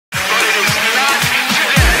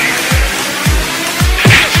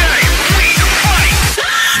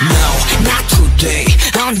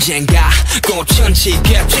언젠가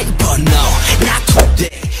꽃천지게 but no, not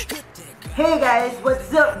today. Hey guys,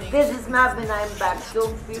 what's up? This is Mav and I'm back. So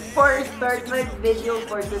before I start my video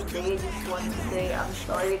for today, I just want to say I'm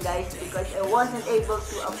sorry guys because I wasn't able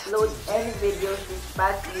to upload any videos this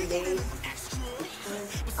past few days.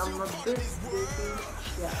 I'm a bit busy.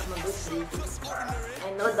 Yeah, I'm a bit busy.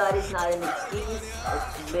 I know that is not an excuse.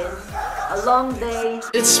 It's been a long day.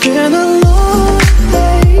 It's been a long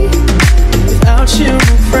day without you,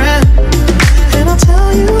 my friend. And I'll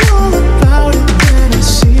tell you all about it when I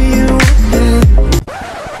see you again.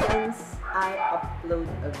 Since I upload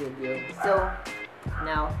a video, so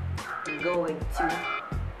now I'm going to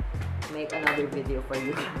make another video for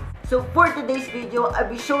you guys. So for today's video, I'll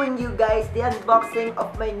be showing you guys the unboxing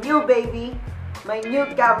of my new baby, my new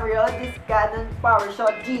camera, this Canon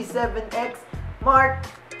Powershot G7X Mark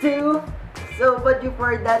II. So but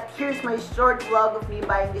before that, here's my short vlog of me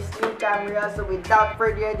buying this new camera. So without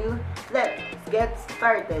further ado, let's get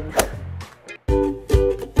started.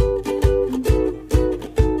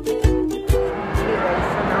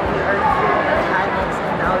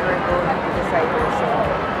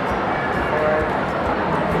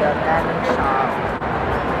 Canon shop.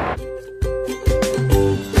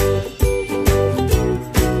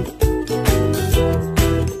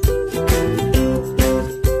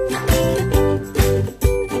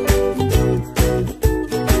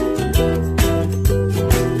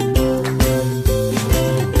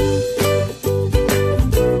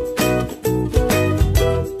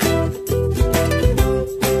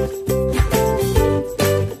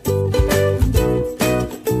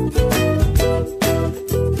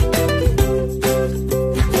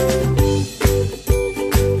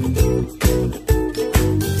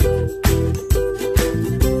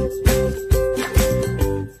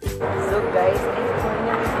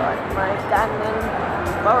 Canon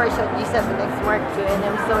Powershot G7X Mark II, and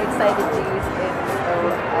I'm so excited to use it. So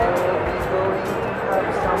I will be going to have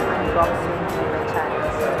some unboxing to my channel.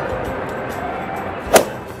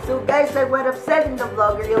 So guys, like what I've said in the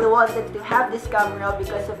vlog, I really wanted to have this camera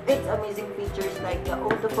because of its amazing features like the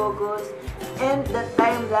autofocus and the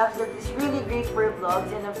time-lapse that is really great for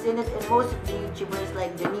vlogs, and I've seen it in most of the YouTubers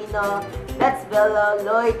like Janina, Let's Bella,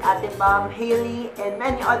 Lloyd, Ate Pam, Hailey, and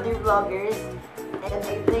many other vloggers. And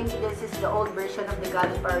I think this is the old version of the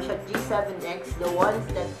Canon Powershot G7X, the ones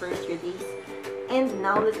that first released. And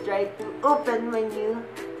now let's try to open my new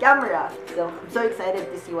camera. So I'm so excited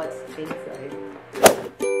to see what's inside.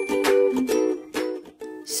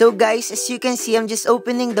 So guys, as you can see, I'm just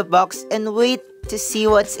opening the box and wait to see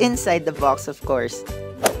what's inside the box, of course.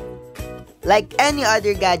 Like any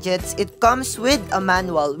other gadgets, it comes with a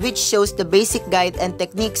manual which shows the basic guide and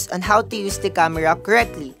techniques on how to use the camera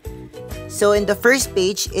correctly. So in the first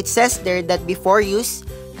page, it says there that before use,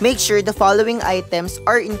 make sure the following items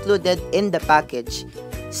are included in the package.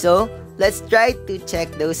 So let's try to check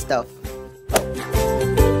those stuff.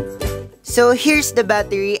 So here's the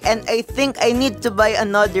battery, and I think I need to buy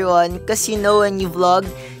another one because you know when you vlog,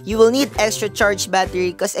 you will need extra charge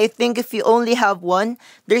battery because I think if you only have one,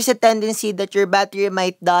 there's a tendency that your battery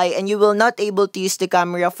might die and you will not able to use the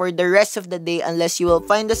camera for the rest of the day unless you will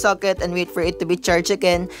find the socket and wait for it to be charged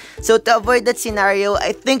again. So to avoid that scenario,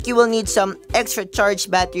 I think you will need some extra charge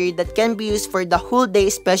battery that can be used for the whole day,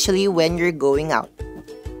 especially when you're going out.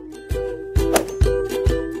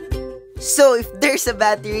 So if there's a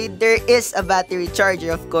battery, there is a battery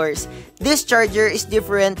charger, of course. This charger is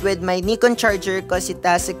different with my Nikon charger because it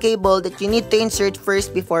has a cable that you need to insert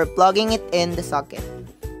first before plugging it in the socket.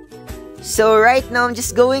 So right now, I'm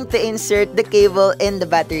just going to insert the cable in the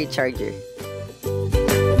battery charger.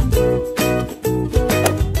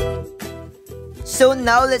 So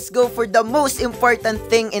now let's go for the most important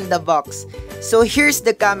thing in the box. So here's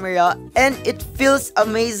the camera, and it feels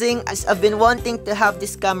amazing as I've been wanting to have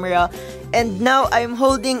this camera, and now I'm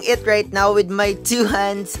holding it right now with my two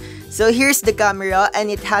hands. So here's the camera,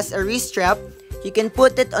 and it has a wrist strap. You can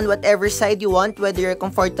put it on whatever side you want, whether you're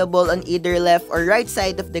comfortable on either left or right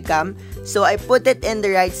side of the cam. So I put it in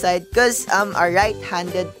the right side because I'm a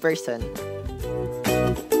right-handed person.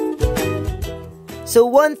 So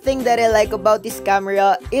one thing that I like about this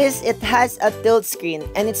camera is it has a tilt screen,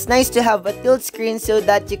 and it's nice to have a tilt screen so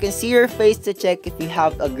that you can see your face to check if you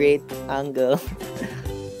have a great angle.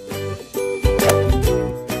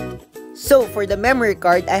 So for the memory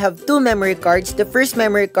card, I have two memory cards. The first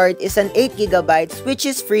memory card is an 8GB, which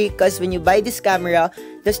is free because when you buy this camera,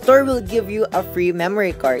 the store will give you a free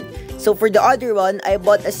memory card. So for the other one, I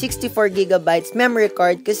bought a 64GB memory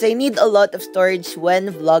card because I need a lot of storage when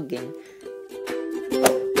vlogging.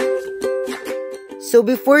 So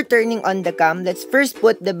before turning on the cam, let's first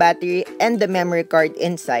put the battery and the memory card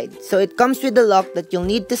inside. So it comes with a lock that you'll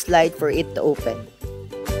need to slide for it to open.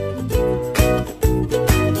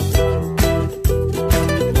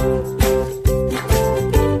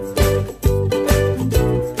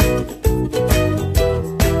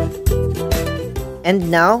 And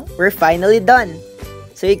now, we're finally done!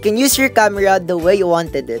 So you can use your camera the way you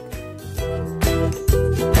wanted it.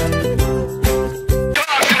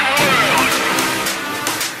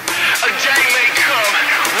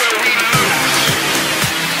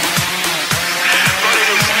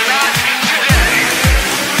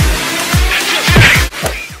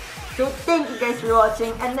 So thank you guys for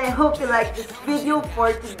watching, and I hope you liked this video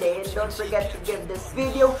for today. And don't forget to give this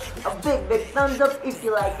video a big thumbs up if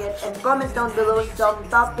you like it, and comment down below some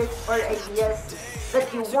topics or ideas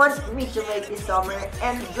that you want me to make this summer.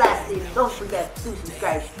 And lastly, don't forget to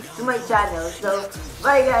subscribe to my channel. So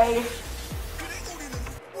bye guys!